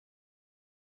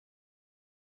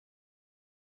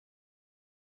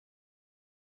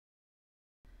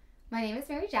My name is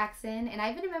Mary Jackson, and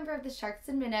I've been a member of the Sharks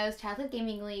and Minnows Childhood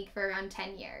Gaming League for around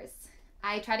 10 years.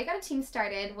 I tried to get a team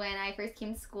started when I first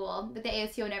came to school, but the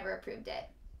ASUO never approved it.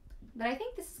 But I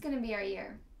think this is going to be our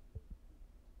year.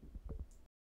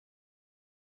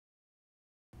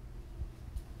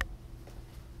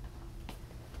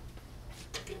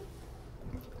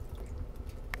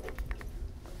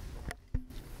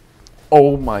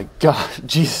 Oh my god,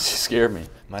 Jesus, you scared me.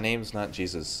 My name's not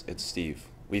Jesus, it's Steve.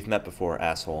 We've met before,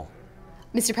 asshole.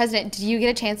 Mr. President, did you get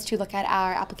a chance to look at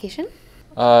our application?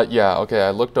 Yeah, okay, I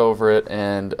looked over it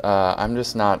and I'm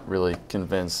just not really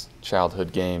convinced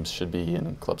childhood games should be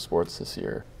in club sports this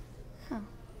year. Huh.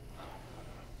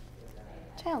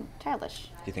 Childish.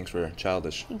 He thinks we're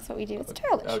childish. Thinks what we do is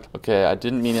childish. Okay, I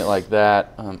didn't mean it like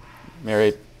that.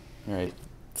 Mary,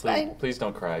 fine. please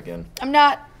don't cry again. I'm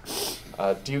not.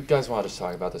 Do you guys want to just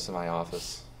talk about this in my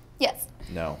office? Yes.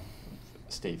 No.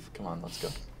 Steve, come on, let's go.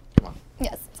 Come on.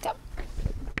 Yes, let's go.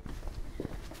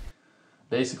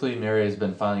 Basically, Mary has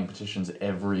been filing petitions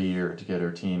every year to get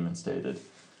her team instated.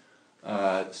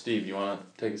 Steve, you want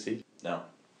to take a seat? No.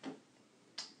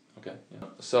 Okay. Yeah.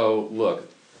 So,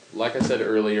 look, like I said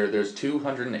earlier, there's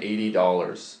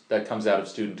 $280 that comes out of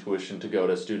student tuition to go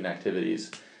to student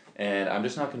activities. And I'm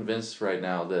just not convinced right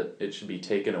now that it should be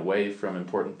taken away from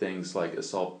important things like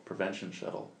assault prevention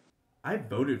shuttle. I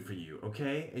voted for you,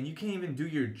 okay? And you can't even do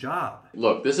your job.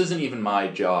 Look, this isn't even my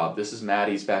job. This is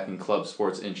Maddie's back in club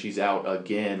sports, and she's out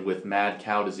again with mad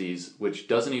cow disease, which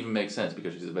doesn't even make sense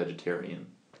because she's a vegetarian.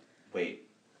 Wait,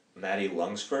 Maddie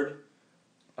Lungsford?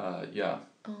 Yeah.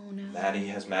 Oh no. Maddie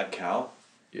has mad cow?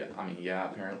 Yeah, I mean, yeah,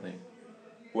 apparently.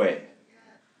 Wait,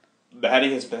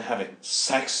 Maddie has been having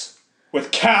sex with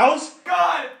cows?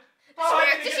 God!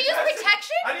 Did she use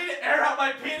protection? I need to air out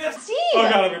my penis! Steve! Oh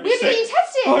god, I'm gonna be we have to sick. get you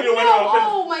tested! Oh, no,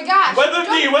 Oh my gosh! Oh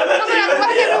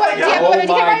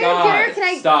my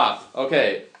god! Stop.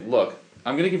 Okay, look,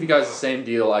 I'm gonna give you guys the same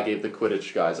deal I gave the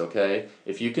Quidditch guys, okay?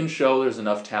 If you can show there's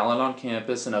enough talent on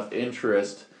campus, enough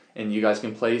interest, and you guys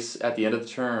can place at the end of the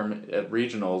term at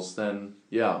regionals, then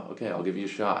yeah, okay, I'll give you a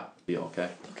shot. Deal, okay?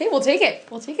 Okay, we'll take it.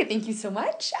 We'll take it. Thank you so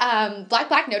much.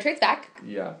 Black, no trades back.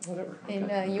 Yeah, whatever. Okay.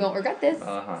 And you won't regret this.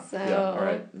 Uh-huh. So, yeah,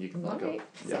 alright, you can let go. alright,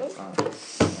 Yeah, so-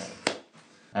 alright.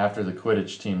 After the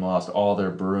Quidditch team lost all their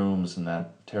brooms in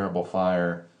that terrible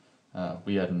fire,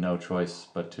 we had no choice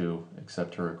but to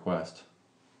accept her request.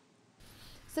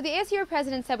 So the ASUO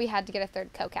president said we had to get a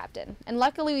third co-captain, and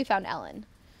luckily we found Ellen.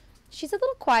 She's a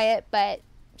little quiet, but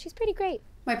she's pretty great.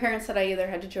 My parents said I either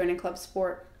had to join a club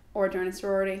sport or join a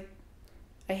sorority.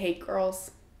 I hate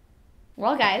girls.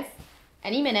 Well, guys,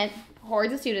 any minute,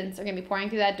 hordes of students are going to be pouring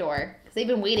through that door because they've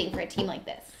been waiting for a team like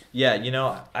this. Yeah, you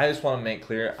know, I just want to make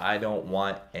clear, I don't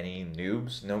want any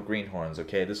noobs, no greenhorns,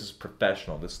 okay? This is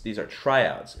professional. These are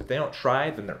tryouts. If they don't try,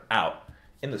 then they're out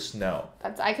in the snow.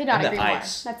 I could not in the agree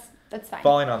ice, more. That's fine.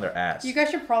 Falling on their ass. You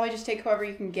guys should probably just take whoever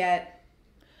you can get.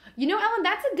 You know, Ellen,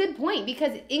 that's a good point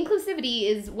because inclusivity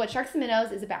is what Sharks and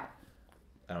Minnows is about.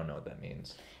 I don't know what that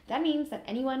means. That means that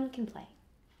anyone can play.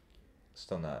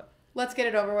 Still not. Let's get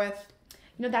it over with.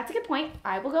 You know, that's a good point.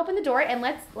 I will go open the door and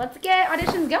let's get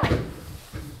auditions going.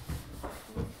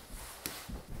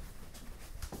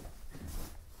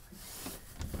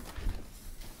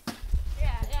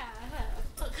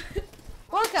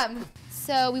 Welcome.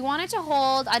 So we wanted to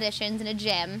hold auditions in a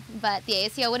gym, but the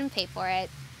ASUO wouldn't pay for it.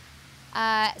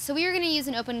 So we were going to use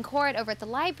an open court over at the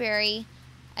library,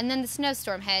 and then the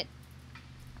snowstorm hit.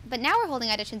 But now we're holding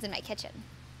auditions in my kitchen.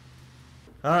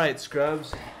 Alright,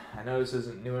 scrubs. I know this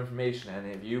isn't new information to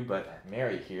any of you, but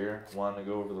Mary here wanted to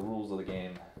go over the rules of the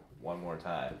game one more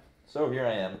time. So here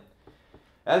I am.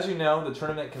 As you know, the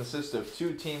tournament consists of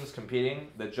 2 teams competing.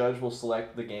 The judge will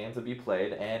select the game to be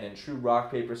played, and in true rock,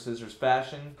 paper, scissors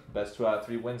fashion, best 2 out of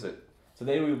 3 wins it.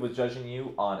 Today we will be judging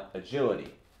you on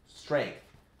agility, strength,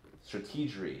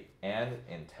 strategery, and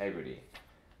integrity.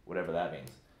 Whatever that means.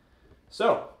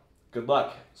 So, good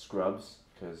luck, scrubs,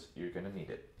 because you're going to need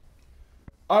it.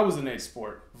 I was an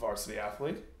A-sport varsity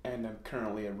athlete, and I'm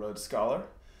currently a Rhodes Scholar.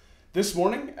 This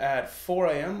morning at 4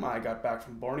 a.m. I got back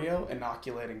from Borneo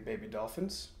inoculating baby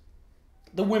dolphins.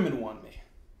 The women won me,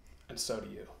 and so do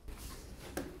you.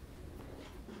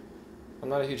 I'm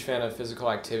not a huge fan of physical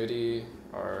activity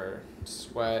or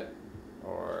sweat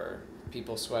or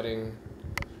people sweating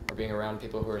or being around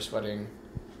people who are sweating,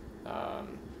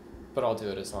 but I'll do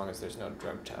it as long as there's no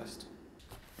drug test.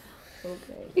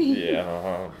 Okay.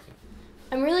 Yeah.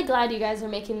 I'm really glad you guys are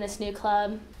making this new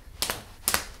club.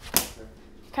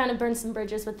 Kind of burned some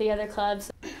bridges with the other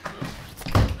clubs.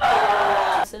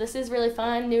 So this is really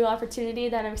fun, new opportunity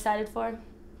that I'm excited for.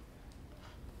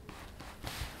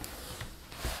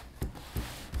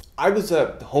 I was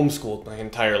homeschooled my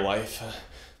entire life.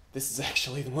 This is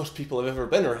actually the most people I've ever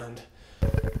been around.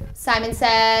 Simon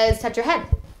says, touch your head.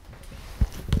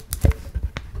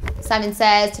 Simon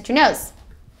says, touch your nose.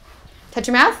 Touch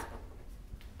your mouth.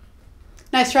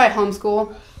 Nice try,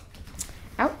 homeschool.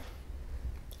 Out.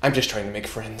 I'm just trying to make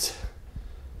friends.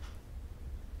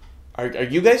 Are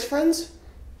you guys friends?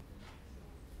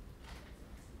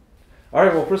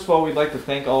 Alright, well, first of all, we'd like to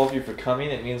thank all of you for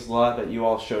coming. It means a lot that you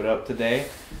all showed up today.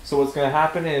 So what's going to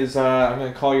happen is I'm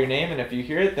going to call your name, and if you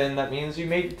hear it, then that means you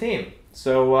made the team.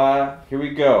 So here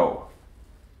we go.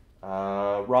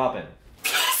 Robin.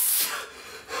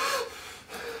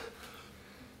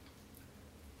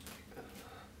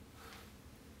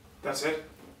 That's it?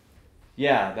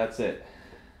 Yeah, that's it.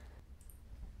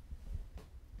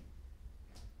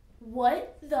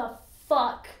 What the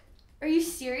fuck? Are you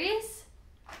serious?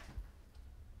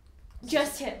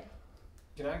 Just him.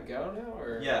 Can I go now,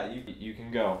 or? Yeah, you can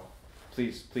go.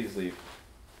 Please leave.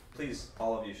 Please,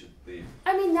 all of you should leave.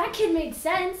 I mean, that kid made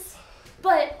sense,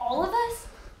 but all of us?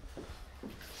 Oh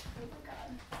my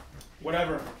god.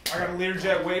 Whatever. I got a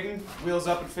Learjet waiting. Wheels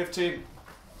up in 15.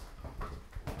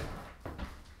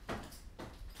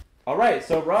 Alright,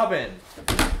 so Robin.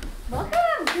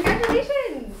 Welcome!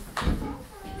 Congratulations!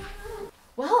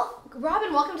 Well,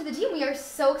 Robin, welcome to the team. We are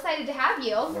so excited to have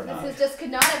you. This could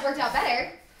not have worked out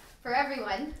better for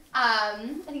everyone.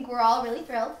 I think we're all really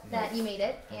thrilled that you made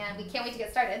it, and we can't wait to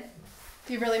get started.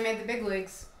 You really made the big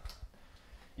leagues.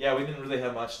 Yeah, we didn't really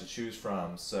have much to choose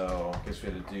from, so I guess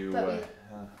we had to do...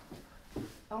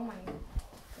 Oh my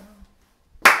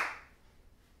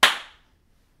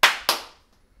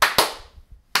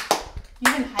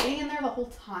You've been hiding in there the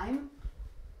whole time?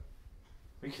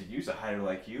 We could use a hider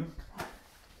like you.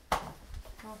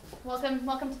 Well,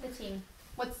 welcome to the team.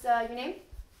 What's your name?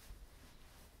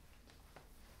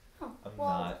 Oh, I'm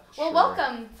not sure. Well,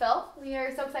 welcome, Phil. We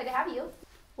are so excited to have you.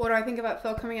 What do I think about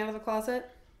Phil coming out of the closet?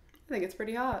 I think it's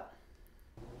pretty hot.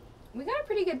 We got a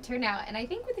pretty good turnout, and I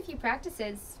think with a few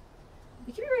practices,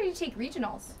 we could be ready to take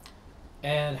regionals.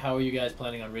 And how are you guys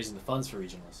planning on raising the funds for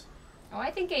regionals? Oh,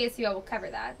 I think ASUO will cover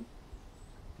that.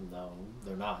 No,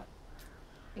 they're not.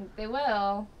 I think they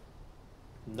will.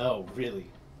 No, really.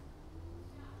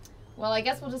 Well, I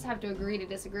guess we'll just have to agree to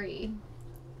disagree.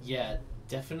 Yeah,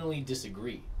 definitely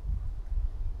disagree.